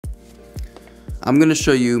I'm gonna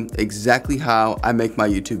show you exactly how I make my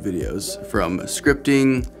YouTube videos, from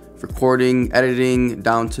scripting, recording, editing,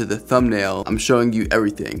 down to the thumbnail. I'm showing you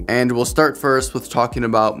everything. And we'll start first with talking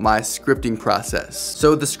about my scripting process.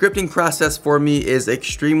 So the scripting process for me is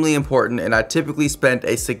extremely important, and I typically spend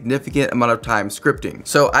a significant amount of time scripting.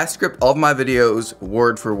 So I script all of my videos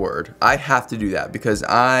word for word. I have to do that because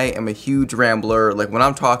I am a huge rambler. Like when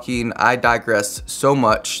I'm talking, I digress so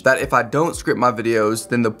much that if I don't script my videos,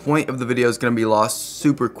 then the point of the video is gonna be lost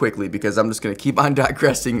super quickly because I'm just gonna keep on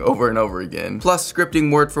digressing over and over again. Plus,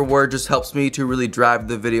 scripting word for word just helps me to really drive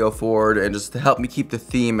the video forward and just to help me keep the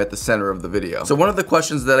theme at the center of the video. So one of the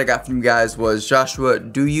questions that I got from you guys was, Joshua,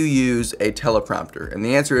 do you use a teleprompter? And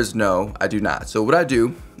the answer is no, I do not. So what I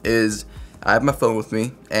do is I have my phone with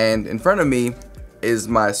me, and in front of me is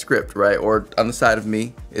my script, right? Or on the side of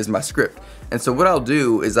me is my script. And so what I'll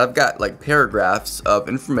do is I've got like paragraphs of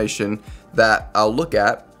information that I'll look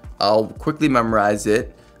at, I'll quickly memorize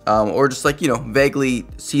it, or just like, you know, vaguely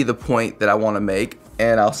see the point that I want to make,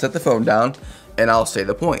 and I'll set the phone down and I'll say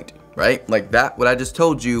the point, right? Like that, what I just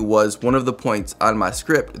told you was one of the points on my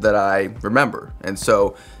script that I remember. And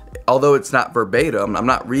so although it's not verbatim, I'm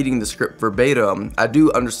not reading the script verbatim, I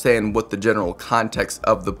do understand what the general context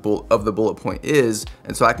of the bullet point is,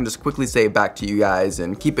 and so I can just quickly say it back to you guys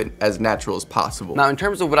and keep it as natural as possible. Now in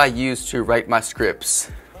terms of what I use to write my scripts,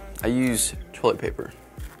 I use toilet paper.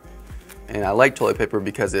 And I like toilet paper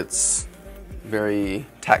because it's very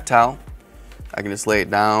tactile. I can just lay it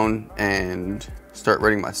down and start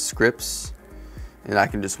writing my scripts, and I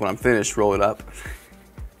can just, when I'm finished, roll it up.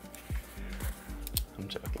 I'm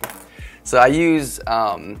joking. So I use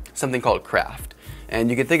something called Craft, and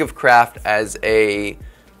you can think of Craft as a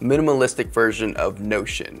minimalistic version of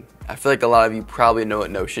Notion. I feel like a lot of you probably know what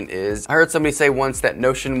Notion is. I heard somebody say once that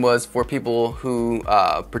Notion was for people who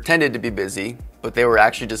pretended to be busy, but they were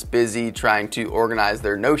actually just busy trying to organize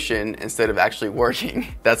their Notion instead of actually working.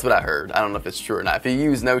 That's what I heard. I don't know if it's true or not. If you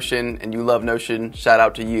use Notion and you love Notion, shout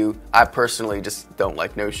out to you. I personally just don't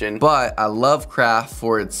like Notion. But I love Craft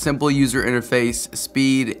for its simple user interface,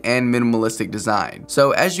 speed, and minimalistic design. So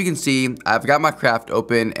as you can see, I've got my Craft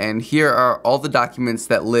open, and here are all the documents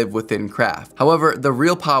that live within Craft. However, the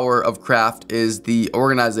real power of Craft is the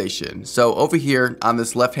organization. So over here on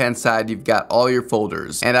this left-hand side, you've got all your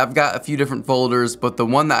folders, and I've got a few different folders, but the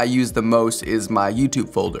one that I use the most is my YouTube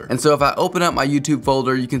folder. And so if I open up my YouTube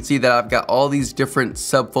folder, you can see that I've got all these different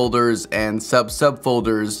subfolders and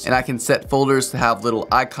subfolders, and I can set folders to have little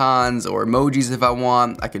icons or emojis if I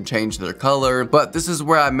want. I can change their color, but this is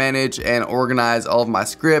where I manage and organize all of my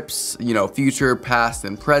scripts, you know, future, past,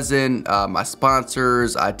 and present, my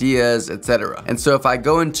sponsors, ideas, etc. And so if I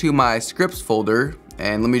go into my scripts folder,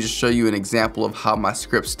 and let me just show you an example of how my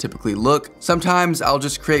scripts typically look. Sometimes I'll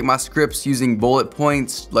just create my scripts using bullet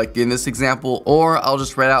points, like in this example, or I'll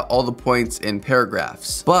just write out all the points in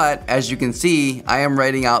paragraphs. But as you can see, I am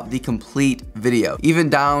writing out the complete video, even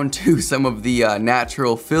down to some of the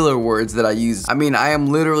natural filler words that I use. I mean, I am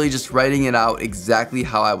literally just writing it out exactly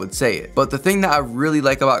how I would say it. But the thing that I really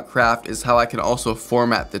like about Craft is how I can also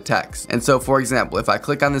format the text. And so for example, if I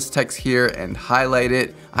click on this text here and highlight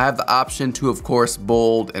it, I have the option to, of course,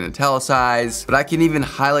 bold and italicize, but I can even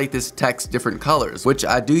highlight this text different colors, which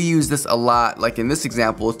I do use this a lot, like in this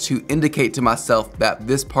example, to indicate to myself that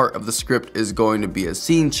this part of the script is going to be a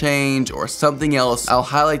scene change or something else. I'll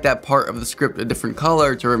highlight that part of the script a different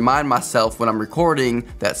color to remind myself when I'm recording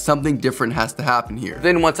that something different has to happen here.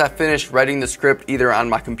 Then once I finish writing the script either on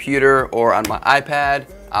my computer or on my iPad,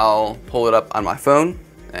 I'll pull it up on my phone,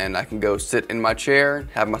 and I can go sit in my chair,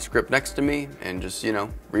 have my script next to me, and just, you know,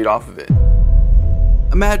 read off of it.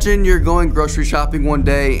 Imagine you're going grocery shopping one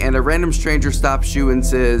day and a random stranger stops you and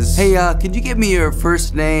says, hey, could you give me your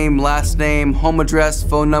first name, last name, home address,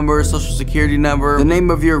 phone number, social security number, the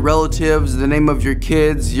name of your relatives, the name of your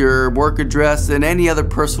kids, your work address, and any other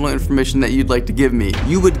personal information that you'd like to give me?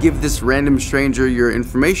 You would give this random stranger your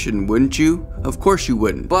information, wouldn't you? Of course you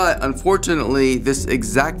wouldn't. But unfortunately, this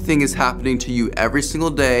exact thing is happening to you every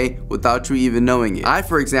single day without you even knowing it. I,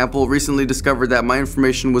 for example, recently discovered that my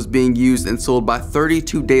information was being used and sold by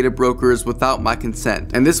 32 data brokers without my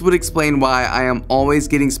consent. And this would explain why I am always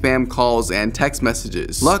getting spam calls and text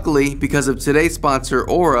messages. Luckily, because of today's sponsor,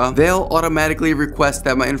 Aura, they'll automatically request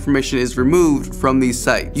that my information is removed from these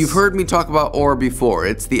sites. You've heard me talk about Aura before.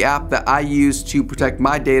 It's the app that I use to protect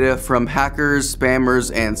my data from hackers,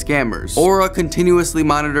 spammers, and scammers. Aura continuously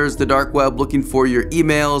monitors the dark web looking for your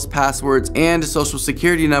emails, passwords, and social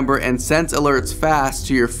security number, and sends alerts fast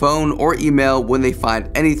to your phone or email when they find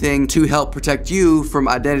anything to help protect you from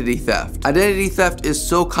identity theft. Identity theft is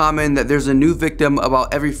so common that there's a new victim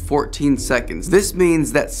about every 14 seconds. This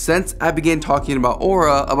means that since I began talking about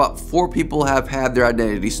Aura, about 4 people have had their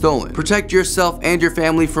identity stolen. Protect yourself and your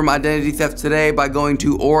family from identity theft today by going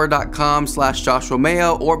to aura.com/Joshua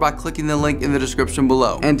Mayo or by clicking the link in the description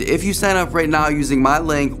below. And if you sign up right now using my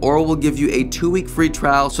link, Aura will give you a 2-week free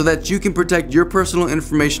trial so that you can protect your personal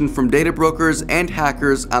information from data brokers and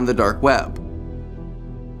hackers on the dark web.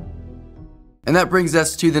 And that brings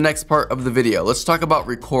us to the next part of the video. Let's talk about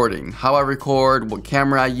recording, how I record, what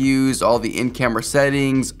camera I use, all the in-camera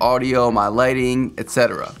settings, audio, my lighting,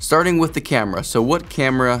 etc. Starting with the camera. So what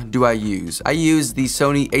camera do I use? I use the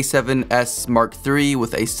Sony a7S Mark III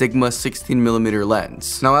with a Sigma 16mm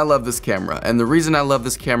lens. Now I love this camera, and the reason I love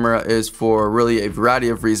this camera is for really a variety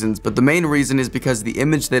of reasons, but the main reason is because the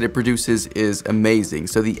image that it produces is amazing.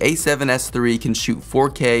 So the a7S III can shoot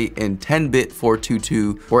 4K in 10-bit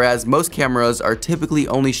 422, whereas most cameras are typically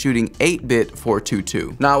only shooting 8-bit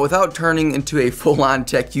 422. Now, without turning into a full-on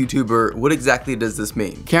tech YouTuber, what exactly does this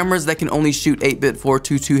mean? Cameras that can only shoot 8-bit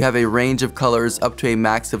 422 have a range of colors up to a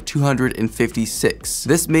max of 256.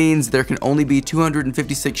 This means there can only be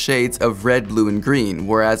 256 shades of red, blue, and green,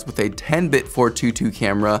 whereas with a 10-bit 422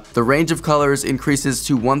 camera, the range of colors increases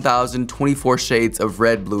to 1024 shades of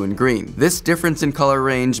red, blue, and green. This difference in color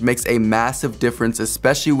range makes a massive difference,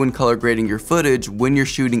 especially when color grading your footage when you're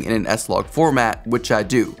shooting in an S-Log format, which I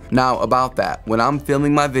do. Now about that, when I'm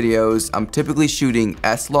filming my videos, I'm typically shooting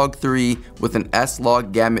S-Log 3 with an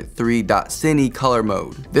S-Log Gamut 3.cine color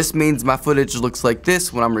mode. This means my footage looks like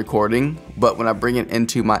this when I'm recording, but when I bring it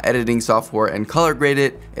into my editing software and color grade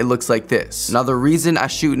it, it looks like this. Now the reason I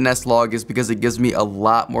shoot in S-Log is because it gives me a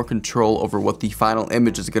lot more control over what the final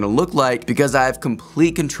image is going to look like, because I have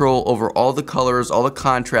complete control over all the colors, all the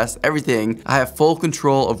contrast, everything. I have full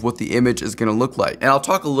control of what the image is going to look like. And I'll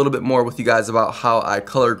talk a little bit more with you guys about how I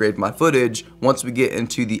color grade my footage once we get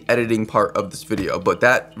into the editing part of this video, but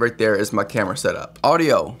that right there is my camera setup.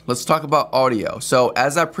 Audio, let's talk about audio. So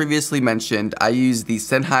as I previously mentioned, I use the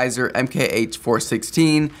Sennheiser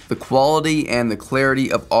MKH416. The quality and the clarity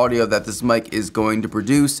of audio that this mic is going to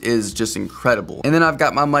produce is just incredible. And then I've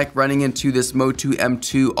got my mic running into this Motu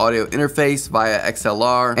M2 audio interface via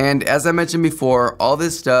XLR, and as I mentioned before, all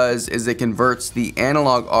this does is it converts the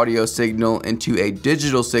analog audio signal into a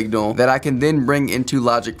digital signal that I can then bring into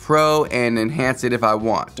Logic Pro and enhance it if I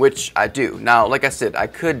want, which I do. Now, like I said, I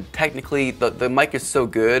could technically, the mic is so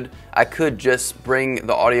good, I could just bring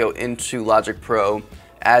the audio into Logic Pro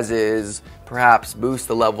as is, perhaps boost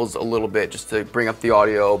the levels a little bit just to bring up the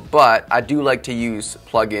audio, but I do like to use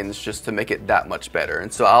plugins just to make it that much better.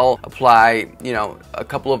 And so I'll apply, you know, a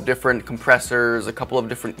couple of different compressors, a couple of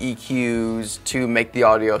different EQs to make the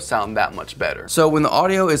audio sound that much better. So when the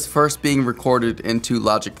audio is first being recorded into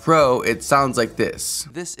Logic Pro, it sounds like this.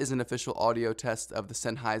 This is an official audio test of the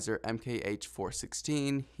Sennheiser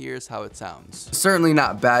MKH416. Here's how it sounds. Certainly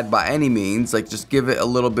not bad by any means, like just give it a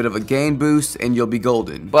little bit of a gain boost and you'll be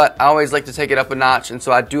golden. But I always like to take it up a notch, and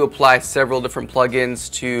so I do apply several different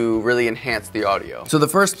plugins to really enhance the audio. So the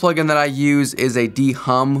first plugin that I use is a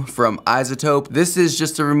de-hum from iZotope. This is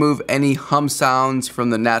just to remove any hum sounds from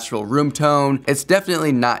the natural room tone. It's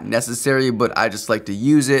definitely not necessary, but I just like to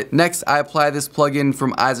use it. Next, I apply this plugin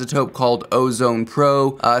from iZotope called Ozone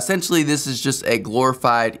Pro. Essentially, this is just a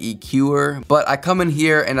glorified EQer, but I come in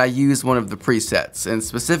here and I use one of the presets, and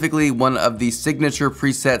specifically one of the signature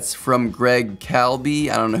presets from Greg Calby.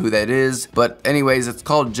 I don't know who that is, but anyways, it's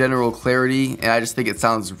called General Clarity, and I just think it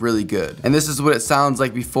sounds really good. And this is what it sounds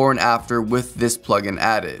like before and after with this plugin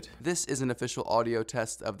added. This is an official audio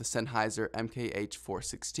test of the Sennheiser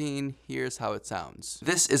MKH416. Here's how it sounds.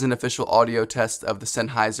 This is an official audio test of the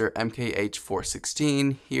Sennheiser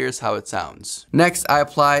MKH416. Here's how it sounds. Next, I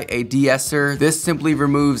apply a de-esser. This simply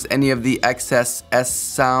removes any of the excess S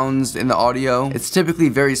sounds in the audio. It's typically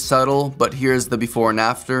very subtle, but here's the before and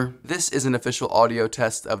after. This is an official audio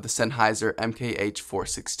test of the Sennheiser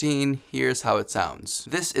MKH416. Here's how it sounds.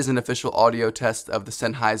 This is an official audio test of the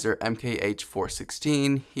Sennheiser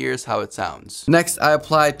MKH416. Here's how it sounds. Next, I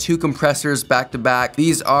apply 2 compressors back to back.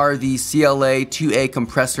 These are the CLA 2A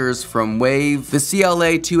compressors from Wave. The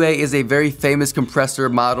CLA 2A is a very famous compressor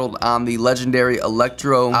modeled on the legendary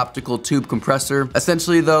Electro optical tube compressor.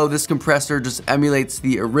 Essentially though, this compressor just emulates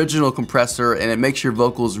the original compressor and it makes your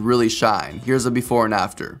vocals really shine. Here's a before and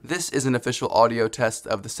after. This is an official audio test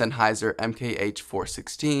of the Sennheiser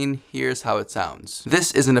MKH416. Here's how it sounds.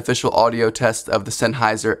 This is an official audio test of the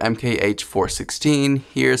Sennheiser MKH416.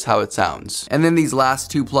 Here's here's how it sounds. And then these last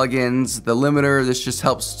two plugins, the limiter, this just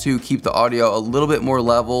helps to keep the audio a little bit more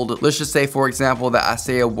leveled. Let's just say, for example, that I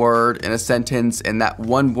say a word in a sentence and that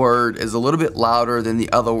one word is a little bit louder than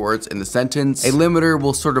the other words in the sentence. A limiter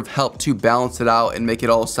will sort of help to balance it out and make it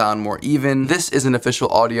all sound more even. This is an official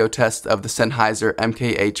audio test of the Sennheiser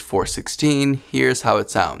MKH416. Here's how it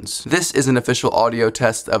sounds. This is an official audio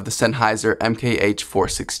test of the Sennheiser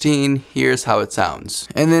MKH416. Here's how it sounds.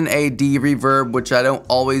 And then a D-reverb, which I don't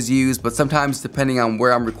always use, but sometimes depending on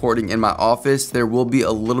where I'm recording in my office, there will be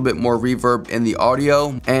a little bit more reverb in the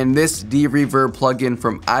audio. And this D-reverb plugin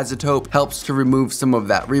from iZotope helps to remove some of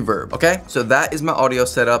that reverb. Okay, so that is my audio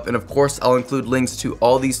setup, and of course I'll include links to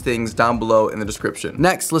all these things down below in the description.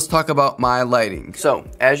 Next, let's talk about my lighting. So,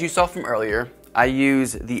 as you saw from earlier, I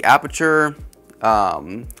use the Aperture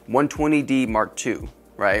 120D Mark II,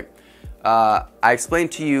 right? I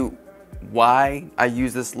explained to you why I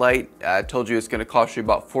use this light. I told you it's going to cost you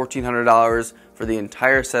about $1,400 for the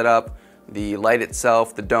entire setup, the light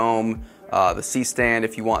itself, the dome, the C-stand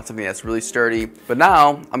if you want something that's really sturdy. But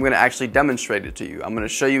now I'm going to actually demonstrate it to you. I'm going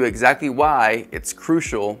to show you exactly why it's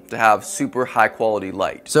crucial to have super high quality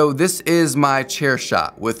light. So this is my chair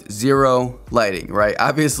shot with zero lighting, right?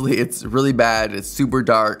 Obviously it's really bad, it's super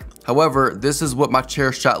dark. However, this is what my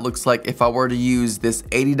chair shot looks like if I were to use this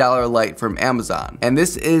 $80 light from Amazon. And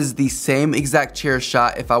this is the same exact chair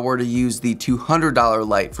shot if I were to use the $200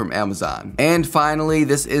 light from Amazon. And finally,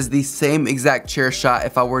 this is the same exact chair shot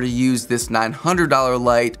if I were to use this $900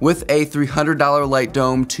 light with a $300 light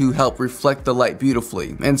dome to help reflect the light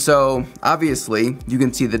beautifully. And so, obviously, you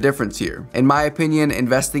can see the difference here. In my opinion,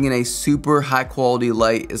 investing in a super high quality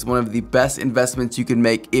light is one of the best investments you can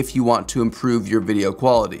make if you want to improve your video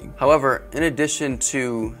quality. However, in addition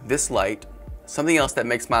to this light, something else that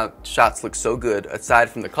makes my shots look so good, aside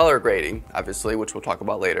from the color grading, obviously, which we'll talk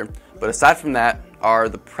about later, but aside from that are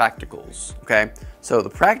the practicals, okay? So the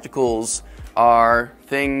practicals are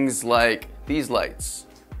things like these lights,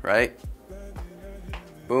 right?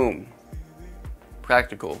 Boom.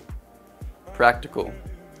 Practical. Practical.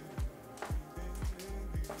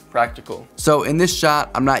 Practical. So in this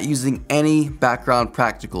shot, I'm not using any background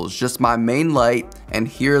practicals, just my main light, and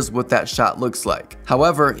here's what that shot looks like.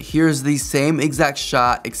 However, here's the same exact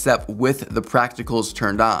shot except with the practicals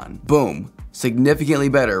turned on. Boom. Significantly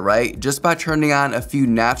better, right? Just by turning on a few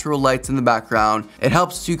natural lights in the background, it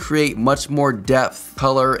helps to create much more depth,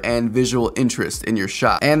 color, and visual interest in your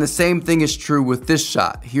shot. And the same thing is true with this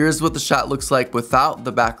shot. Here's what the shot looks like without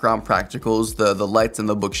the background practicals, the lights in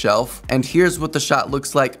the bookshelf. And here's what the shot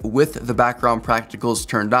looks like with the background practicals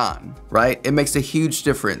turned on, right? It makes a huge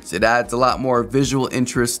difference. It adds a lot more visual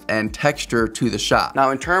interest and texture to the shot.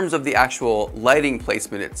 Now, in terms of the actual lighting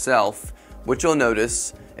placement itself, what you'll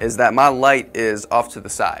notice is that my light is off to the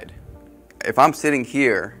side. If I'm sitting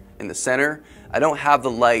here in the center, I don't have the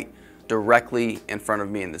light directly in front of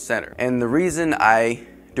me in the center. And the reason I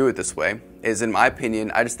do it this way is, in my opinion,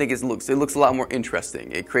 I just think it looks a lot more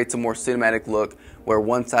interesting. It creates a more cinematic look where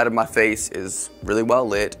one side of my face is really well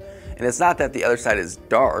lit. And it's not that the other side is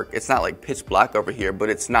dark. It's not like pitch black over here, but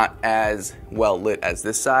it's not as well lit as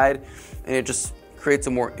this side. And it just creates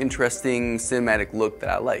a more interesting cinematic look that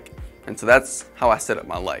I like. And so that's how I set up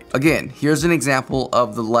my light. Again, here's an example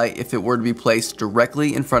of the light if it were to be placed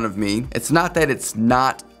directly in front of me. It's not that it's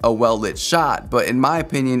not a well-lit shot, but in my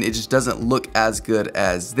opinion, it just doesn't look as good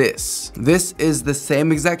as this. This is the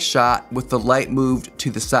same exact shot with the light moved to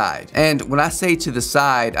the side. And when I say to the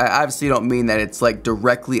side, I obviously don't mean that it's like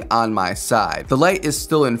directly on my side. The light is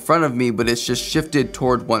still in front of me, but it's just shifted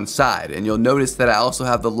toward one side. And you'll notice that I also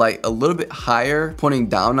have the light a little bit higher, pointing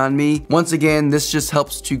down on me. Once again, this just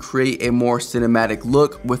helps to create a more cinematic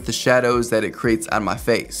look with the shadows that it creates on my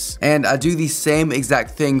face. And I do the same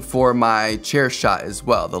exact thing for my chair shot as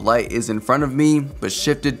well. The light is in front of me, but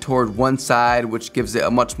shifted toward one side, which gives it a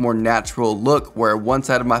much more natural look where one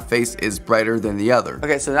side of my face is brighter than the other.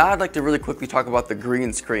 Okay, so now I'd like to really quickly talk about the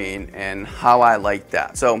green screen and how I like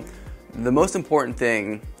that. So the most important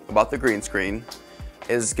thing about the green screen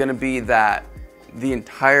is gonna be that the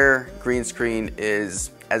entire green screen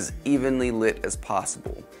is as evenly lit as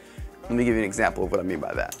possible. Let me give you an example of what I mean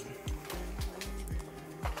by that.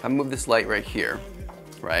 If I move this light right here,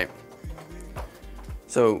 right?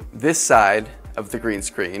 So this side of the green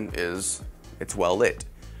screen it's well lit.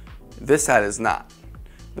 This side is not.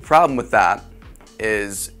 The problem with that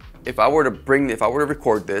is if I were to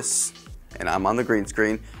record this and I'm on the green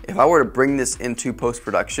screen, if I were to bring this into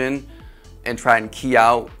post-production and try and key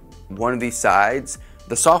out one of these sides,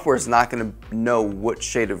 the software is not going to know what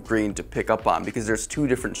shade of green to pick up on because there's two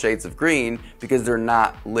different shades of green because they're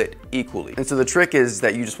not lit equally. And so the trick is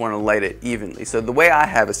that you just want to light it evenly. So the way I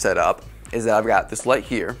have it set up is that I've got this light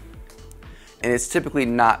here, and it's typically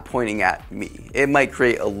not pointing at me. It might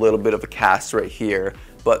create a little bit of a cast right here,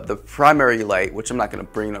 but the primary light, which I'm not going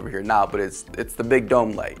to bring it over here now, but it's the big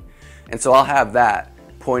dome light. And so I'll have that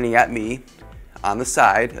pointing at me on the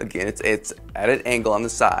side. Again, it's at an angle on the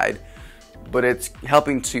side, but it's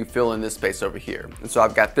helping to fill in this space over here. And so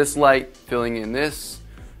I've got this light filling in this,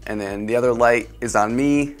 and then the other light is on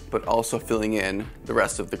me, but also filling in the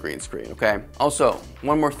rest of the green screen, okay? Also,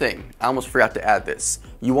 one more thing, I almost forgot to add this.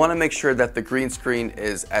 You wanna make sure that the green screen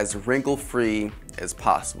is as wrinkle-free as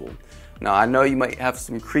possible. Now, I know you might have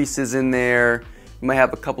some creases in there, you might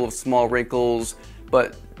have a couple of small wrinkles,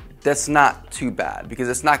 but that's not too bad because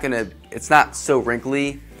it's not so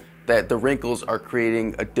wrinkly that the wrinkles are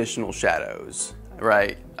creating additional shadows,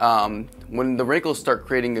 right? When the wrinkles start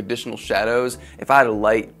creating additional shadows, if I had a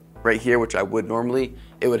light right here, which I would normally,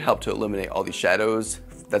 it would help to eliminate all these shadows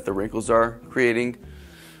that the wrinkles are creating.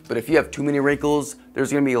 But if you have too many wrinkles,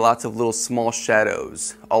 there's gonna be lots of little small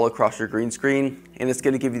shadows all across your green screen, and it's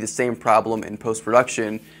gonna give you the same problem in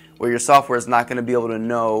post-production where your software is not gonna be able to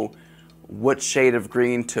know what shade of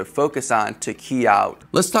green to focus on to key out.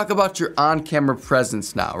 Let's talk about your on-camera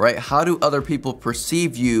presence now, right? How do other people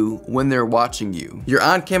perceive you when they're watching you? Your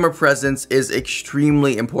on-camera presence is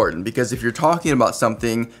extremely important because if you're talking about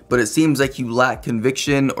something, but it seems like you lack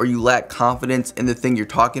conviction or you lack confidence in the thing you're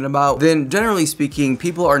talking about, then generally speaking,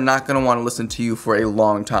 people are not gonna wanna listen to you for a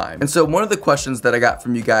long time. And so one of the questions that I got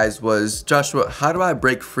from you guys was, Joshua, how do I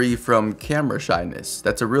break free from camera shyness?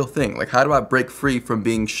 That's a real thing. Like, how do I break free from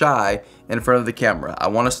being shy in front of the camera? I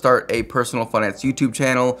want to start a personal finance YouTube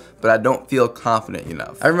channel, but I don't feel confident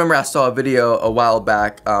enough. I remember I saw a video a while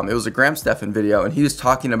back, it was a Graham Stephan video, and he was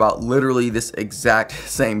talking about literally this exact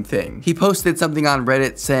same thing. He posted something on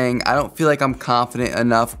Reddit saying, I don't feel like I'm confident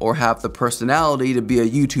enough or have the personality to be a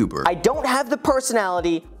YouTuber. I don't have the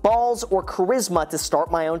personality, balls, or charisma to start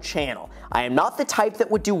my own channel. I am not the type that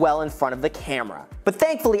would do well in front of the camera. But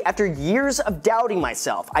thankfully, after years of doubting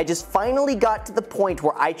myself, I just finally got to the point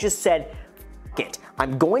where I just said, it.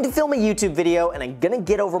 I'm going to film a YouTube video and I'm gonna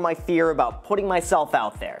get over my fear about putting myself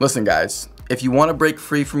out there. Listen guys, if you want to break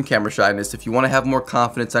free from camera shyness, if you want to have more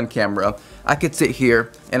confidence on camera, I could sit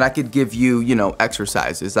here and I could give you,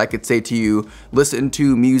 exercises. I could say to you, listen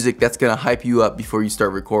to music that's gonna hype you up before you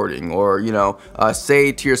start recording, or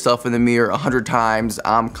say to yourself in the mirror 100 times,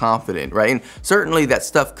 I'm confident, right? And certainly that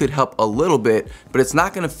stuff could help a little bit, but it's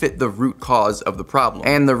not gonna fit the root cause of the problem.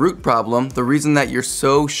 And the root problem, the reason that you're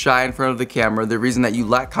so shy in front of the camera, the reason that you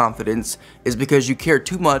lack confidence is because you care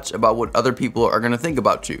too much about what other people are gonna think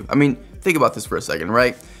about you. I mean, think about this for a second,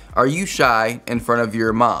 right? Are you shy in front of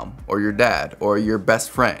your mom or your dad or your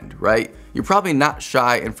best friend, right? You're probably not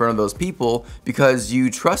shy in front of those people because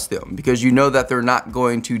you trust them, because you know that they're not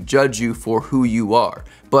going to judge you for who you are.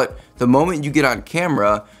 But the moment you get on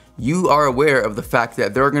camera, you are aware of the fact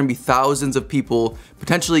that there are going to be thousands of people,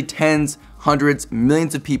 potentially tens, hundreds,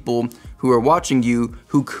 millions of people who are watching you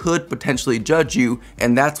who could potentially judge you,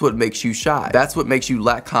 and that's what makes you shy. That's what makes you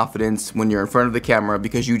lack confidence when you're in front of the camera,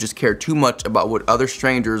 because you just care too much about what other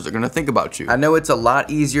strangers are gonna think about you. I know it's a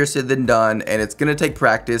lot easier said than done, and it's gonna take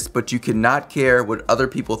practice, but you cannot care what other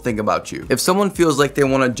people think about you. If someone feels like they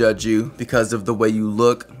wanna judge you because of the way you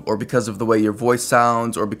look, or because of the way your voice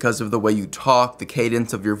sounds, or because of the way you talk, the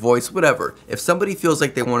cadence of your voice, whatever, if somebody feels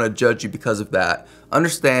like they wanna judge you because of that,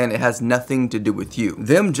 understand it has nothing to do with you.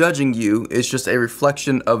 Them judging you is just a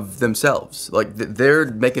reflection of themselves. Like, they're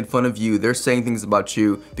making fun of you, they're saying things about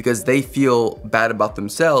you because they feel bad about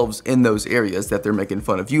themselves in those areas that they're making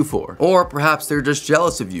fun of you for. Or perhaps they're just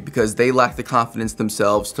jealous of you because they lack the confidence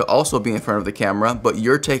themselves to also be in front of the camera, but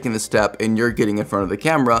you're taking the step and you're getting in front of the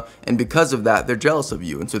camera, and because of that, they're jealous of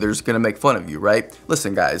you, and so they're just gonna make fun of you, right?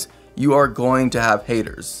 Listen guys, you are going to have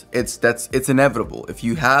haters. It's inevitable. If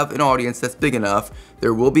you have an audience that's big enough,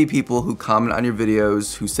 there will be people who comment on your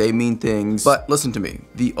videos, who say mean things. But listen to me,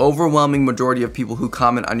 the overwhelming majority of people who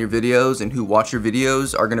comment on your videos and who watch your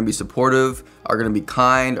videos are gonna be supportive, are gonna be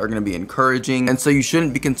kind, are gonna be encouraging. And so you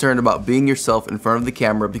shouldn't be concerned about being yourself in front of the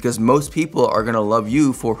camera, because most people are gonna love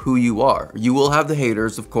you for who you are. You will have the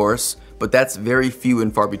haters, of course, but that's very few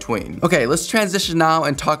and far between. Okay, let's transition now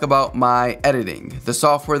and talk about my editing. The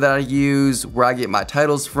software that I use, where I get my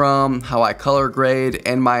titles from, how I color grade,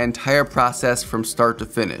 and my entire process from start to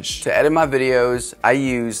finish. To edit my videos, I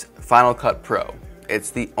use Final Cut Pro. It's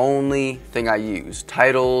the only thing I use.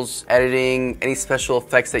 Titles, editing, any special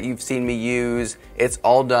effects that you've seen me use, it's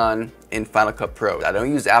all done in Final Cut Pro. I don't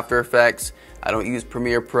use After Effects, I don't use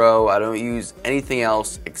Premiere Pro, I don't use anything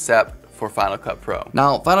else except for Final Cut Pro.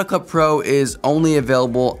 Now, Final Cut Pro is only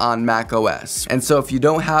available on Mac OS. And so if you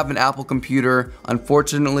don't have an Apple computer,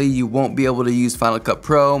 unfortunately, you won't be able to use Final Cut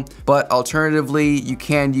Pro, but alternatively, you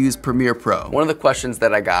can use Premiere Pro. One of the questions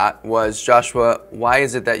that I got was, Joshua, why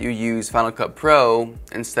is it that you use Final Cut Pro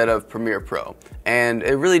instead of Premiere Pro? And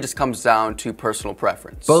it really just comes down to personal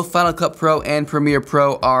preference. Both Final Cut Pro and Premiere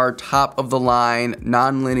Pro are top of the line,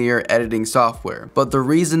 non-linear editing software. But the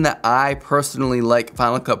reason that I personally like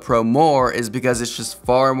Final Cut Pro more is because it's just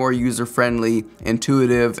far more user-friendly,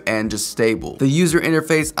 intuitive, and just stable. The user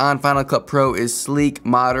interface on Final Cut Pro is sleek,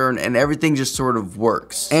 modern, and everything just sort of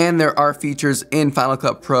works. And there are features in Final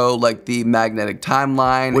Cut Pro like the magnetic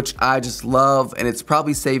timeline, which I just love, and it's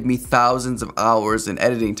probably saved me thousands of hours in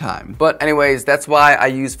editing time. But anyways, that's why I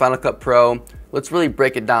use Final Cut Pro. Let's really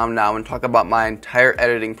break it down now and talk about my entire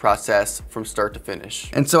editing process from start to finish.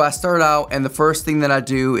 And so I start out, and the first thing that I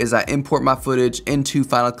do is I import my footage into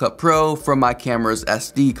Final Cut Pro from my camera's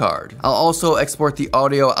SD card. I'll also export the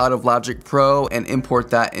audio out of Logic Pro and import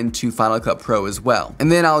that into Final Cut Pro as well. And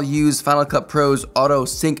then I'll use Final Cut Pro's auto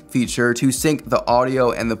sync feature to sync the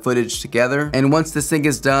audio and the footage together. And once the sync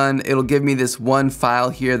is done, it'll give me this one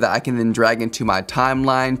file here that I can then drag into my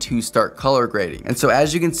timeline to start color grading. And so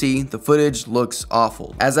as you can see, the footage looks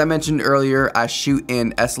awful. As I mentioned earlier, I shoot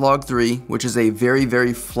in S-Log3, which is a very,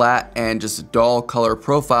 very flat and just dull color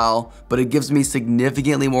profile, but it gives me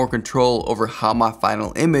significantly more control over how my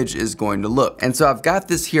final image is going to look. And so I've got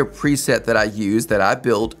this here preset that I use, that I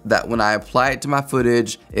built, that when I apply it to my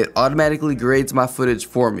footage, it automatically grades my footage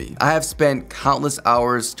for me. I have spent countless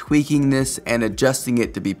hours tweaking this and adjusting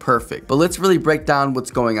it to be perfect. But let's really break down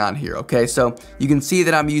what's going on here, okay? So you can see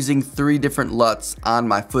that I'm using 3 different LUTs on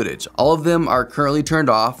my footage. All of them are currently turned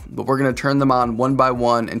off, but we're gonna turn them on one by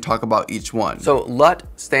one and talk about each one. So LUT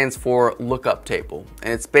stands for lookup table,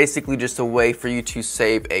 and it's basically just a way for you to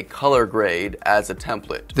save a color grade as a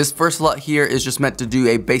template. This first LUT here is just meant to do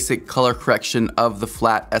a basic color correction of the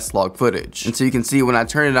flat S-Log footage. And so you can see when I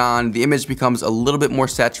turn it on, the image becomes a little bit more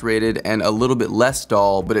saturated and a little bit less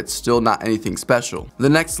dull, but it's still not anything special. The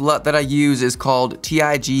next LUT that I use is called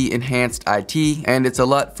TIG Enhanced IT, and it's a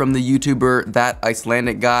LUT from the YouTuber That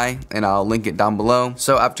Icelandic Guy, and I'll link it down below.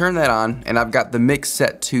 So I've turned that on, and I've got the mix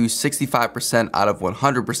set to 65% out of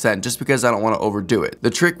 100% just because I don't want to overdo it. The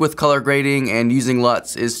trick with color grading and using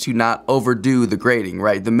LUTs is to not overdo the grading,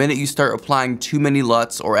 right? The minute you start applying too many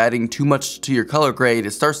LUTs or adding too much to your color grade,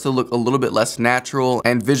 it starts to look a little bit less natural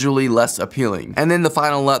and visually less appealing. And then the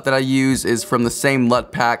final LUT that I use is from the same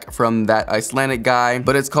LUT pack from That Icelandic Guy,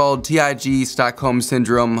 but it's called TIG Stockholm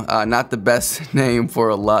Syndrome. Not the best name for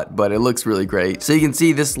a LUT, but it looks really great. So you can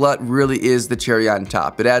see this LUT really is the cherry on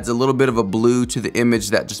top. It adds a little bit of a blue to the image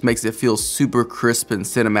that just makes it feel super crisp and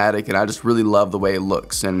cinematic, and I just really love the way it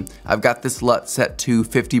looks. And I've got this LUT set to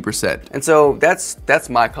 50%. And so that's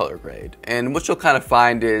my color grade. And what you'll kind of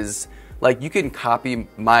find is, like, you can copy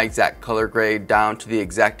my exact color grade down to the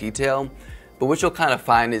exact detail, but what you'll kind of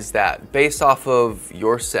find is that based off of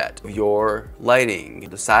your set, your lighting,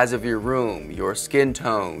 the size of your room, your skin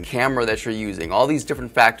tone, camera that you're using, all these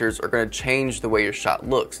different factors are going to change the way your shot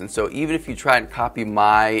looks. And so even if you try and copy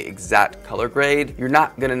my exact color grade, you're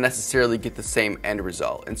not going to necessarily get the same end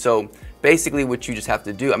result. And so basically what you just have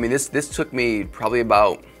to do, I mean, this took me probably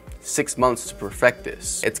about 6 months to perfect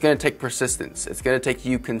this. It's gonna take persistence. It's gonna take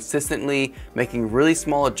you consistently making really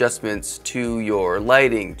small adjustments to your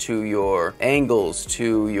lighting, to your angles,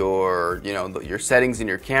 to your, your settings in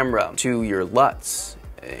your camera, to your LUTs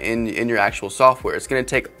in your actual software. It's gonna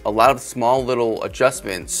take a lot of small little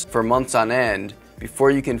adjustments for months on end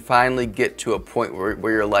before you can finally get to a point where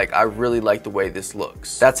you're like, I really like the way this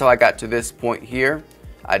looks. That's how I got to this point here.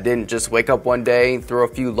 I didn't just wake up one day, throw a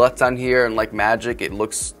few LUTs on here, and like magic, it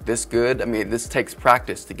looks this good. I mean, this takes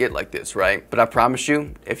practice to get like this, right? But I promise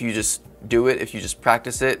you, if you just do it, if you just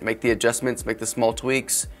practice it, make the adjustments, make the small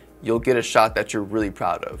tweaks, you'll get a shot that you're really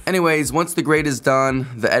proud of. Anyways, once the grade is done,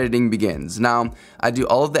 the editing begins. Now, I do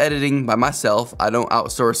all of the editing by myself. I don't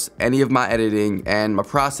outsource any of my editing, and my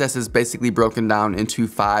process is basically broken down into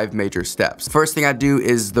 5 major steps. First thing I do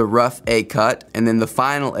is the rough A cut, and then the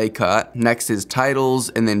final A cut. Next is titles,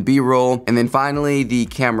 and then B-roll, and then finally the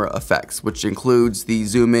camera effects, which includes the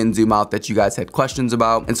zoom in, zoom out that you guys had questions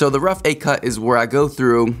about. And so the rough A cut is where I go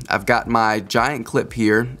through, I've got my giant clip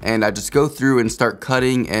here, and I just go through and start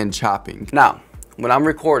cutting and chopping. Now, when I'm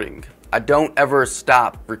recording, I don't ever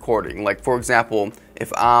stop recording. Like, for example,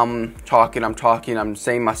 if I'm talking, I'm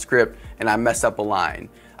saying my script, and I mess up a line.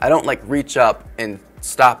 I don't like reach up and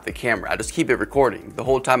stop the camera. I just keep it recording. The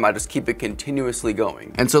whole time I just keep it continuously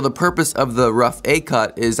going. And so the purpose of the rough A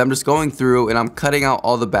cut is I'm just going through and I'm cutting out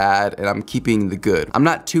all the bad and I'm keeping the good. I'm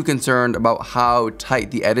not too concerned about how tight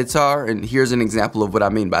the edits are, and here's an example of what I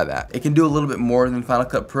mean by that. It can do a little bit more than Final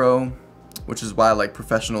Cut Pro, which is why like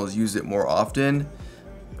professionals use it more often.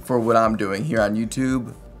 For what I'm doing here on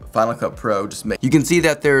YouTube, Final Cut Pro you can see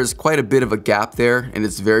that there's quite a bit of a gap there and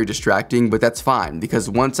it's very distracting, but that's fine because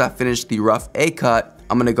once I finish the rough A cut,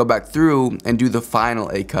 I'm gonna go back through and do the final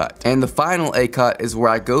A cut. And the final A cut is where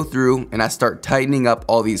I go through and I start tightening up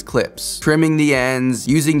all these clips, trimming the ends,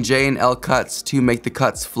 using J and L cuts to make the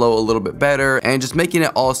cuts flow a little bit better, and just making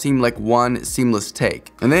it all seem like one seamless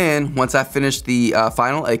take. And then once I finish the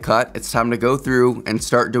final A cut, it's time to go through and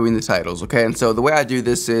start doing the titles, okay? And so the way I do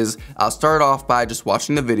this is I'll start off by just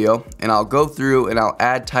watching the video and I'll go through and I'll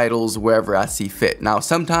add titles wherever I see fit. Now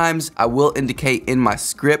sometimes I will indicate in my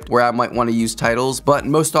script where I might want to use titles, but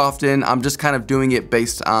most often I'm just kind of doing it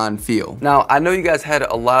based on feel. Now I know you guys had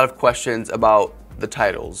a lot of questions about the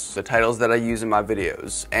titles that I use in my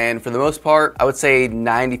videos, and for the most part I would say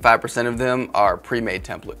 95% of them are pre-made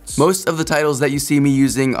templates. Most of the titles that you see me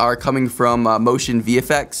using are coming from Motion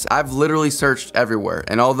VFX. I've literally searched everywhere,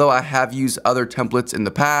 and although I have used other templates in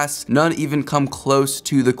the past, none even come close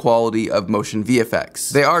to the quality of Motion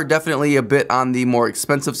VFX. They are definitely a bit on the more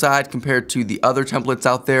expensive side compared to the other templates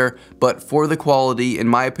out there, but for the quality, in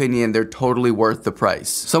my opinion, they're totally worth the price.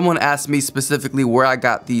 Someone asked me specifically where I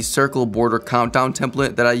got the circle border countdown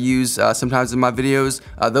template that I use sometimes in my videos.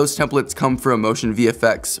 Those templates come from Motion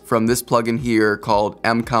VFX from this plugin here called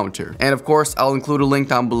M Counter. And of course, I'll include a link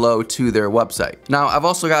down below to their website. Now, I've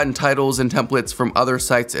also gotten titles and templates from other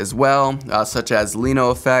sites as well, such as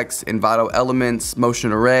Lino Effects, Envato Elements,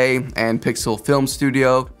 Motion Array, and Pixel Film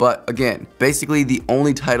Studio. But again, basically the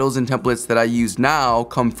only titles and templates that I use now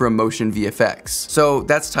come from Motion VFX. So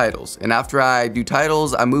that's titles. And after I do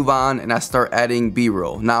titles, I move on and I start adding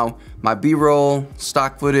B-roll. Now, my B-roll,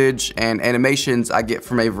 stock footage, and animations I get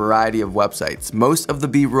from a variety of websites. Most of the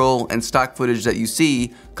B-roll and stock footage that you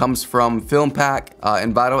see comes from FilmPack,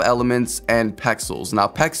 Envato Elements, and Pexels. Now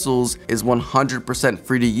Pexels is 100%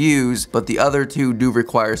 free to use, but the other two do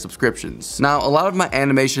require subscriptions. Now a lot of my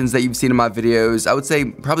animations that you've seen in my videos, I would say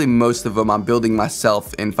probably most of them I'm building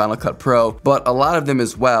myself in Final Cut Pro, but a lot of them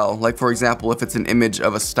as well, like for example if it's an image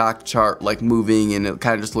of a stock chart like moving and it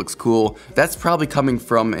kind of just looks cool, that's probably coming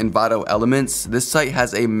from Envato Elements. This site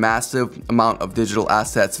has a massive amount of digital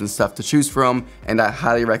assets and stuff to choose from, and I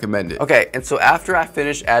highly recommend it. Okay, and so after I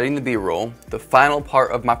finish adding the B-roll, the final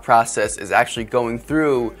part of my process is actually going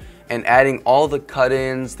through and adding all the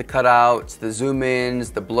cut-ins, the cutouts, the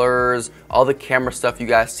zoom-ins, the blurs, all the camera stuff you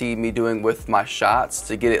guys see me doing with my shots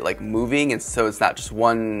to get it like moving, and so it's not just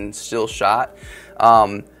one still shot.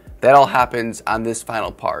 That all happens on this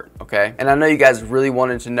final part, okay? And I know you guys really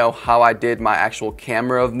wanted to know how I did my actual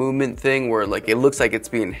camera of movement thing where like it looks like it's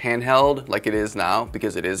being handheld like it is now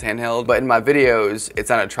because it is handheld. But in my videos,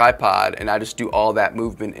 it's on a tripod and I just do all that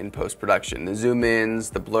movement in post-production. The zoom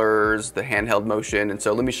ins, the blurs, the handheld motion. And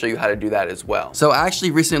so let me show you how to do that as well. So I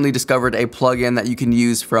actually recently discovered a plugin that you can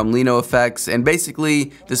use from Lino Effects. And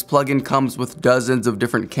basically this plugin comes with dozens of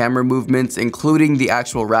different camera movements, including the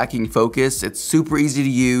actual racking focus. It's super easy to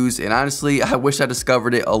use. And honestly, I wish I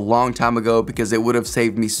discovered it a long time ago because it would have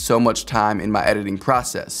saved me so much time in my editing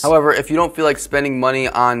process. However, if you don't feel like spending money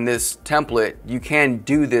on this template, you can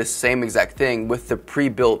do this same exact thing with the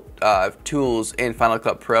pre-built tools in Final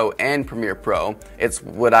Cut Pro and Premiere Pro. It's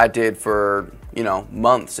what I did for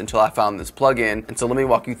months until I found this plugin. And so let me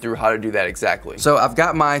walk you through how to do that exactly. So I've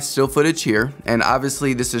got my still footage here, and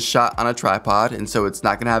obviously this is shot on a tripod, and so it's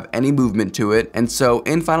not gonna have any movement to it. And so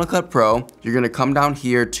in Final Cut Pro, you're gonna come down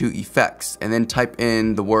here to Effects and then type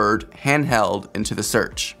in the word handheld into the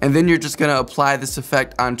search. And then you're just gonna apply this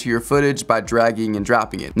effect onto your footage by dragging and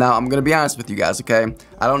dropping it. Now I'm gonna be honest with you guys, okay?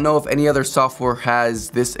 I don't know if any other software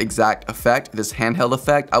has this exact effect, this handheld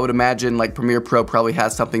effect. I would imagine like Premiere Pro probably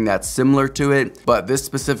has something that's similar to it, but this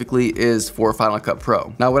specifically is for Final Cut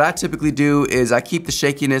Pro. Now what I typically do is I keep the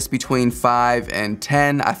shakiness between 5 and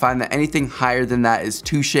 10. I find that anything higher than that is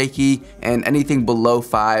too shaky, and anything below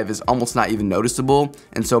 5 is almost not even noticeable.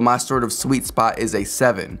 And so my sort of sweet spot is a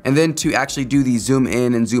 7. And then to actually do the zoom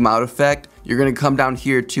in and zoom out effect, you're gonna come down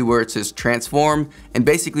here to where it says transform and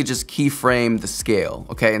basically just keyframe the scale,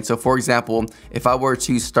 okay? And so for example, if I were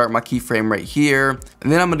to start my keyframe right here,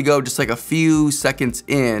 and then I'm gonna go just like a few seconds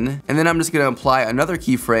in, and then I'm just gonna apply another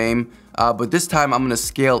keyframe, but this time I'm gonna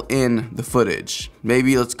scale in the footage.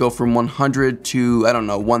 Maybe let's go from 100 to, I don't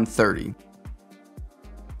know, 130.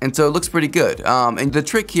 And so it looks pretty good. And the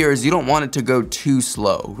trick here is you don't want it to go too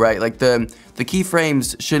slow, right? Like the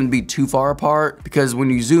keyframes shouldn't be too far apart, because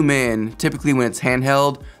when you zoom in, typically when it's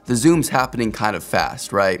handheld, the zoom's happening kind of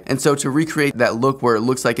fast, right? And so to recreate that look where it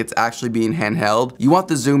looks like it's actually being handheld, you want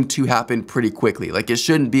the zoom to happen pretty quickly. Like it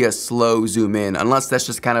shouldn't be a slow zoom in, unless that's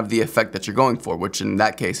just kind of the effect that you're going for, which in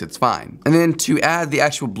that case, it's fine. And then to add the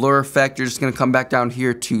actual blur effect, you're just gonna come back down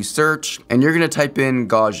here to search, and you're gonna type in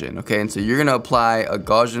Gaussian, okay? And so you're gonna apply a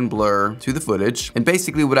Gaussian blur to the footage. And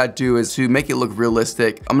basically what I do is, to make it look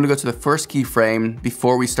realistic, I'm gonna go to the first keyframe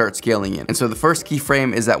before we start scaling it. And so the first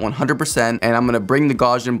keyframe is at 100%, and I'm gonna bring the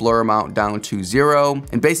Gaussian blur amount down to 0.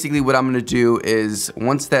 And basically what I'm gonna do is,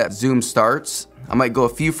 once that zoom starts, I might go a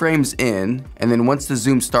few frames in, and then once the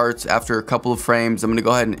zoom starts after a couple of frames, I'm gonna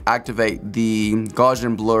go ahead and activate the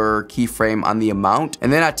Gaussian blur keyframe on the amount.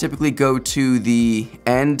 And then I typically go to the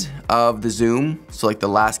end of the zoom, so like the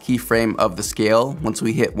last keyframe of the scale, once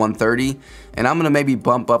we hit 130. And I'm gonna maybe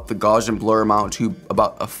bump up the Gaussian blur amount to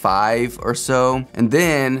about a 5 or so. And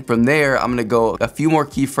then from there, I'm gonna go a few more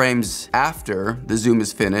keyframes after the zoom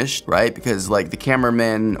is finished, right? Because like the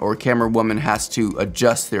cameraman or camerawoman has to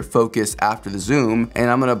adjust their focus after the zoom. And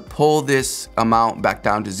I'm gonna pull this amount back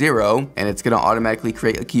down to 0, and it's gonna automatically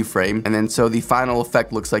create a keyframe. And then so the final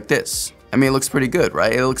effect looks like this. I mean, it looks pretty good,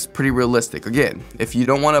 right? It looks pretty realistic. Again, if you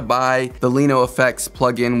don't want to buy the Lino Effects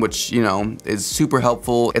plugin, which, you know, is super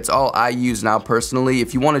helpful, it's all I use now personally.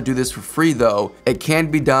 If you want to do this for free though, it can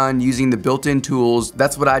be done using the built-in tools.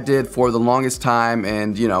 That's what I did for the longest time,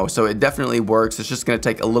 and you know, so it definitely works. It's just going to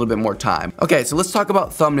take a little bit more time. Okay, so let's talk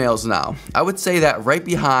about thumbnails now. I would say that right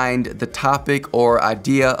behind the topic or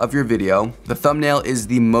idea of your video, the thumbnail is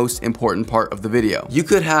the most important part of the video. You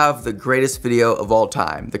could have the greatest video of all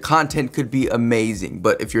time. The content could be amazing,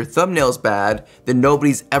 but if your thumbnail's bad, then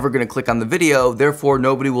nobody's ever gonna click on the video, therefore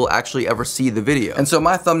nobody will actually ever see the video. And so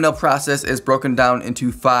my thumbnail process is broken down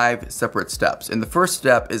into 5 separate steps. And the first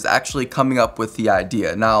step is actually coming up with the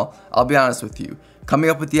idea. Now, I'll be honest with you. Coming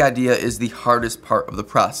up with the idea is the hardest part of the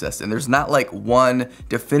process, and there's not like one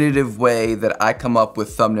definitive way that I come up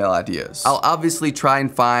with thumbnail ideas. I'll obviously try and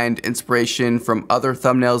find inspiration from other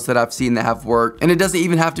thumbnails that I've seen that have worked, and it doesn't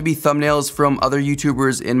even have to be thumbnails from other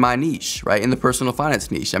YouTubers in my niche, right? In the personal finance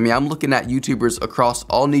niche. I mean, I'm looking at YouTubers across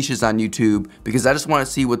all niches on YouTube because I just want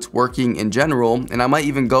to see what's working in general, and I might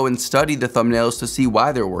even go and study the thumbnails to see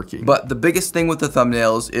why they're working. But the biggest thing with the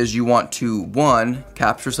thumbnails is you want to, 1,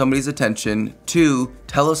 capture somebody's attention, 2,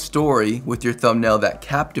 tell a story with your thumbnail that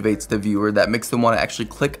captivates the viewer, that makes them want to actually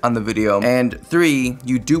click on the video. And 3,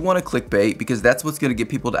 you do want to clickbait because that's what's going to get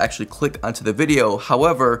people to actually click onto the video.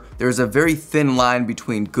 However, there's a very thin line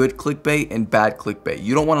between good clickbait and bad clickbait.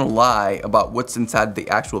 You don't want to lie about what's inside the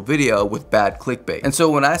actual video with bad clickbait. And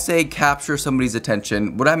so when I say capture somebody's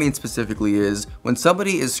attention, what I mean specifically is when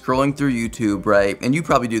somebody is scrolling through YouTube, right, and you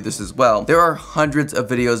probably do this as well, there are hundreds of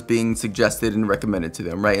videos being suggested and recommended to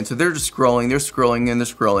them, right? And so they're just scrolling, they're scrolling, and they're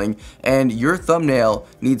scrolling, and your thumbnail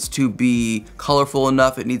needs to be colorful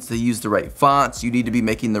enough, it needs to use the right fonts, you need to be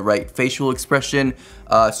making the right facial expression,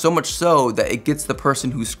 so much so that it gets the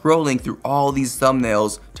person who's scrolling through all these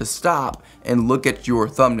thumbnails to stop and look at your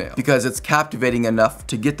thumbnail because it's captivating enough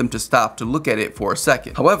to get them to stop to look at it for a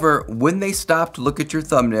second. However, when they stop to look at your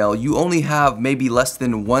thumbnail, you only have maybe less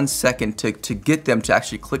than 1 second to get them to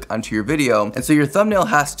actually click onto your video. And so your thumbnail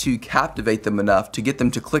has to captivate them enough to get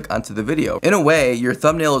them to click onto the video. In a way, your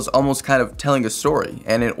thumbnail is almost kind of telling a story.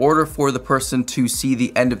 And in order for the person to see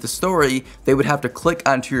the end of the story, they would have to click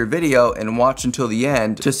onto your video and watch until the end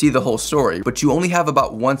to see the whole story. But you only have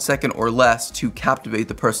about 1 second or less to captivate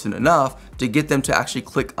the person enough to get them to actually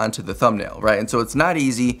click onto the thumbnail, right? And so it's not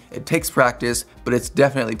easy, it takes practice, but it's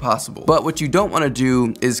definitely possible. But what you don't want to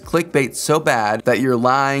do is clickbait so bad that you're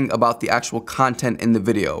lying about the actual content in the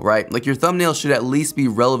video, right? Like your thumbnail should at least be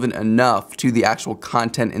relevant enough to the actual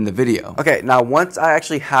content in the video. Okay, now once I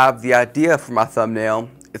actually have the idea for my thumbnail,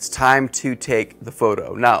 it's time to take the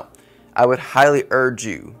photo. Now, I would highly urge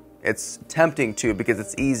you, it's tempting to because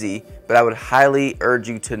it's easy, but I would highly urge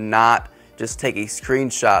you to not just take a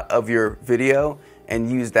screenshot of your video and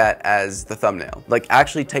use that as the thumbnail. Like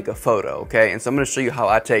actually take a photo, okay? And so I'm gonna show you how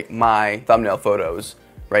I take my thumbnail photos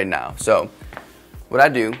right now. So what I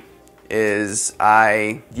do is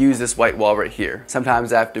I use this white wall right here.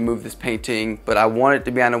 Sometimes I have to move this painting, but I want it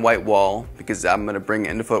to be on a white wall because I'm gonna bring it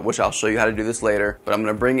into Photoshop, which I'll show you how to do this later, but I'm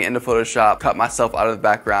gonna bring it into Photoshop, cut myself out of the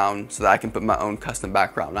background so that I can put my own custom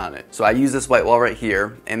background on it. So I use this white wall right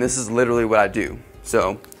here, and this is literally what I do.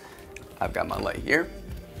 So I've got my light here.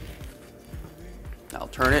 I'll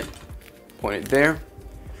turn it, point it there,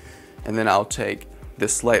 and then I'll take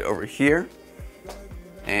this light over here,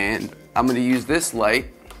 and I'm gonna use this light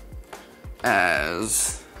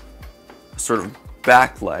as a sort of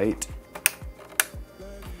backlight.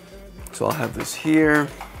 So I'll have this here.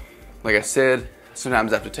 Like I said,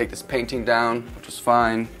 sometimes I have to take this painting down, which is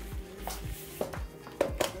fine.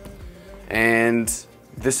 And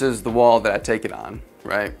this is the wall that I take it on,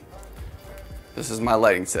 right? This is my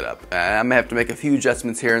lighting setup. And I may have to make a few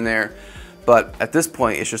adjustments here and there, but at this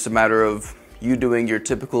point, it's just a matter of you doing your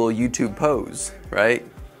typical YouTube pose, right?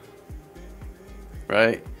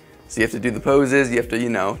 Right? So you have to do the poses, you have to, you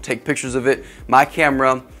know, take pictures of it. My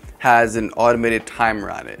camera has an automated timer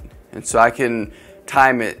on it. And so I can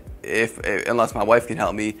time it unless my wife can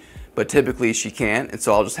help me, but typically she can't. And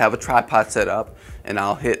so I'll just have a tripod set up and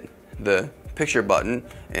I'll hit the picture button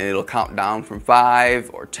and it'll count down from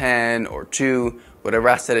 5 or 10 or 2, whatever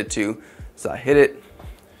I set it to. So I hit it,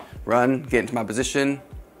 run, get into my position,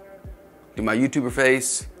 do my YouTuber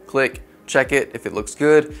face, click, check it. If it looks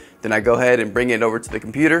good, then I go ahead and bring it over to the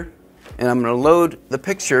computer and I'm gonna load the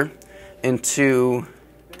picture into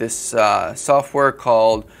this software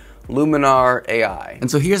called Luminar AI. And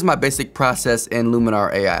so here's my basic process in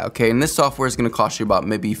Luminar AI, okay? And this software is gonna cost you about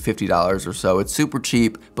maybe $50 or so. It's super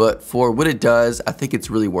cheap, but for what it does, I think it's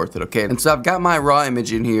really worth it, okay? And so I've got my raw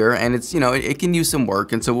image in here and it's, you know, it can use some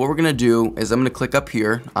work. And so what we're gonna do is I'm gonna click up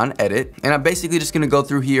here on edit and I'm basically just gonna go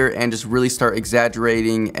through here and just really start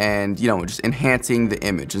exaggerating and, you know, just enhancing the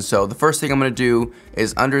image. And so the first thing I'm gonna do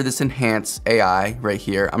is under this enhance AI right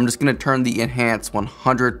here, I'm just gonna turn the enhance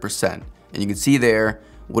 100%. And you can see there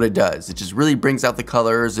what it does. It just really brings out the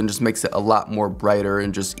colors and just makes it a lot more brighter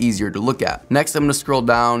and just easier to look at. Next, I'm gonna scroll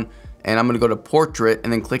down and I'm gonna go to portrait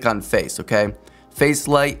and then click on face, okay? Face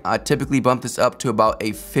light, I typically bump this up to about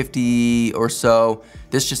a 50 or so.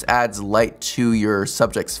 This just adds light to your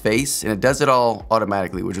subject's face and it does it all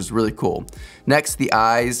automatically, which is really cool. Next, the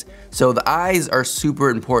eyes. So the eyes are super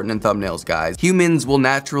important in thumbnails, guys. Humans will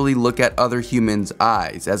naturally look at other humans'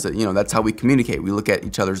 eyes as a, you know, that's how we communicate. We look at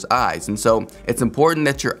each other's eyes. And so it's important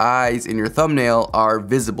that your eyes in your thumbnail are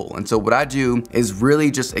visible. And so what I do is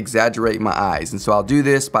really just exaggerate my eyes. And so I'll do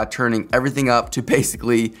this by turning everything up to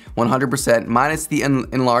basically 100% minus the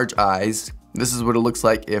enlarged eyes. This is what it looks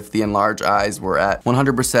like if the enlarged eyes were at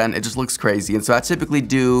 100%. It just looks crazy. And so I typically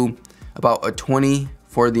do about a 20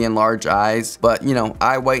 for the enlarged eyes, but you know,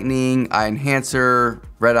 eye whitening, eye enhancer,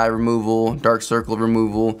 red eye removal, dark circle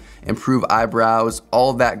removal, improve eyebrows,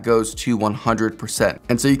 all that goes to 100%.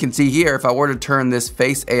 And so you can see here, if I were to turn this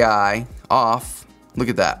face AI off, look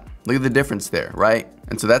at that. Look at the difference there, right?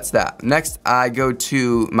 And so that's that. Next, I go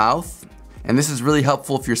to mouth. And this is really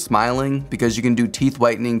helpful if you're smiling because you can do teeth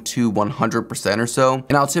whitening to 100% or so.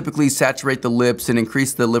 And I'll typically saturate the lips and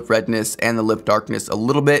increase the lip redness and the lip darkness a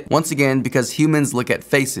little bit. Once again, because humans look at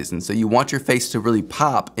faces. And so you want your face to really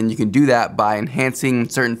pop. And you can do that by enhancing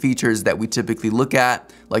certain features that we typically look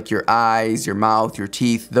at, like your eyes, your mouth, your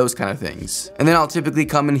teeth, those kind of things. And then I'll typically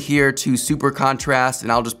come in here to super contrast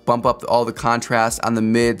and I'll just bump up all the contrast on the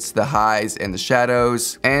mids, the highs, and the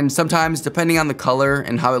shadows. And sometimes, depending on the color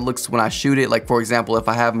and how it looks when I shoot it, like for example, if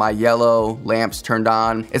I have my yellow lamps turned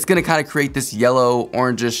on, it's gonna kind of create this yellow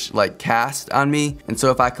orangish like cast on me. And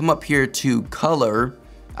so if I come up here to color,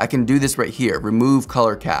 I can do this right here, remove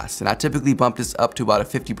color cast. And I typically bump this up to about a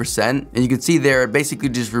 50%. And you can see there, it basically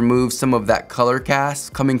just removes some of that color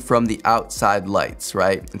cast coming from the outside lights,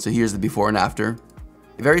 right? And so here's the before and after.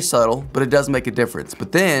 Very subtle, but it does make a difference.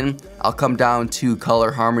 But then I'll come down to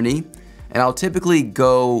color harmony and I'll typically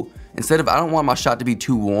go, instead of, I don't want my shot to be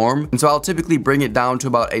too warm. And so I'll typically bring it down to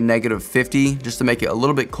about a -50 just to make it a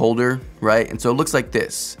little bit colder, right? And so it looks like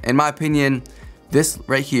this. In my opinion, this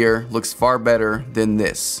right here looks far better than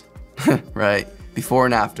this, right? Before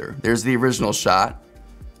and after. There's the original shot.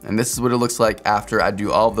 And this is what it looks like after I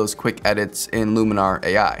do all of those quick edits in Luminar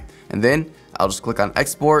AI. And then I'll just click on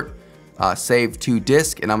export, save to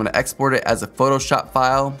disk, and I'm gonna export it as a Photoshop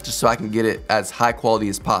file just so I can get it as high quality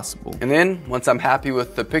as possible. And then once I'm happy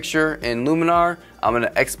with the picture in Luminar, I'm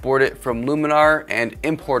gonna export it from Luminar and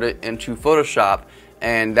import it into Photoshop.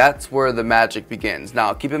 And that's where the magic begins.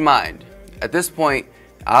 Now keep in mind, at this point,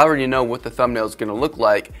 I already know what the thumbnail is gonna look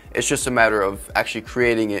like. It's just a matter of actually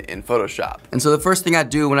creating it in Photoshop. And so the first thing I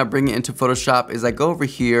do when I bring it into Photoshop is I go over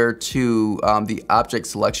here to the object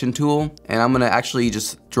selection tool, and I'm gonna actually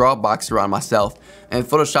just draw a box around myself. And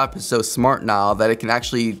Photoshop is so smart now that it can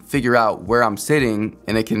actually figure out where I'm sitting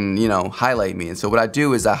and it can, you know, highlight me. And so what I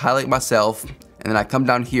do is I highlight myself and then I come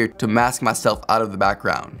down here to mask myself out of the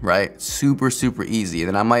background, right? Super, super easy. And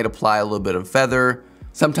then I might apply a little bit of feather.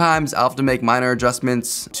 Sometimes I'll have to make minor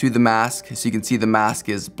adjustments to the mask. So you can see the mask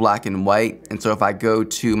is black and white. And so if I go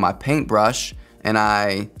to my paintbrush and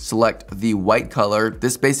I select the white color,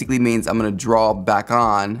 this basically means I'm gonna draw back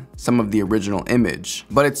on some of the original image.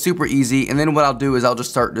 But it's super easy, and then what I'll do is I'll just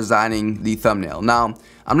start designing the thumbnail. Now,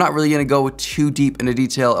 I'm not really gonna go too deep into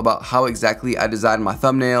detail about how exactly I design my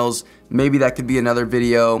thumbnails. Maybe that could be another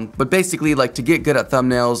video, but basically, like, to get good at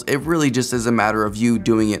thumbnails, it really just is a matter of you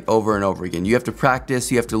doing it over and over again. You have to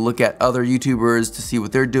practice, you have to look at other YouTubers to see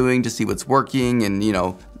what they're doing, to see what's working, and you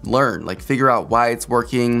know, learn, like figure out why it's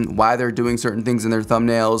working, why they're doing certain things in their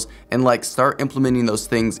thumbnails, and like start implementing those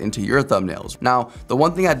things into your thumbnails. Now, the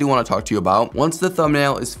one thing I do want to talk to you about, once the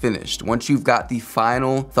thumbnail is finished, once you've got the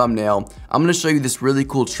final thumbnail, I'm gonna show you this really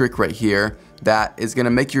cool trick right here that is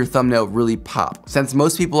gonna make your thumbnail really pop. Since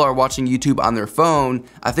most people are watching YouTube on their phone,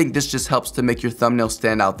 I think this just helps to make your thumbnail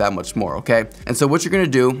stand out that much more, okay? And so what you're gonna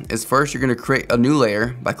do is first you're gonna create a new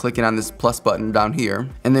layer by clicking on this plus button down here.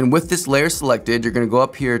 And then with this layer selected, you're gonna go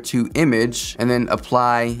up here to image and then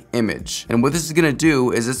apply image. And what this is gonna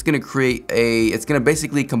do is it's gonna create it's gonna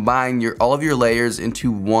basically combine all of your layers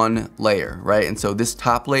into one layer, right? And so this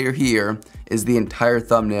top layer here is the entire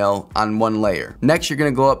thumbnail on one layer. Next, you're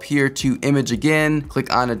gonna go up here to image again,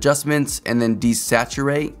 click on adjustments, and then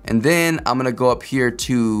desaturate. And then I'm gonna go up here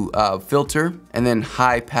to filter, and then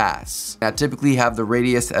high pass. Now, typically have the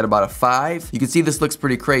radius at about a 5. You can see this looks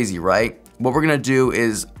pretty crazy, right? What we're gonna do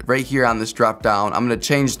is right here on this drop down, I'm gonna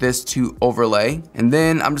change this to overlay, and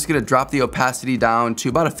then I'm just gonna drop the opacity down to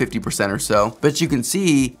about a 50% or so. But you can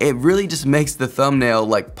see, it really just makes the thumbnail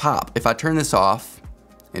like pop. If I turn this off,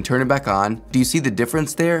 and turn it back on, do you see the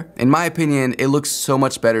difference there? In my opinion, it looks so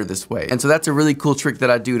much better this way. And so that's a really cool trick that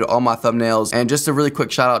I do to all my thumbnails. And just a really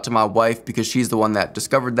quick shout out to my wife because she's the one that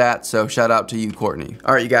discovered that. So shout out to you, Courtney.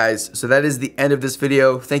 All right, you guys, so that is the end of this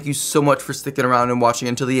video. Thank you so much for sticking around and watching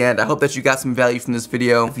until the end. I hope that you got some value from this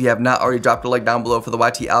video. If you have not already, dropped a like down below for the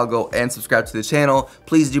YT algo and subscribe to the channel.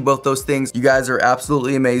 Please do both those things. You guys are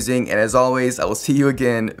absolutely amazing. And as always, I will see you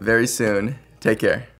again very soon. Take care.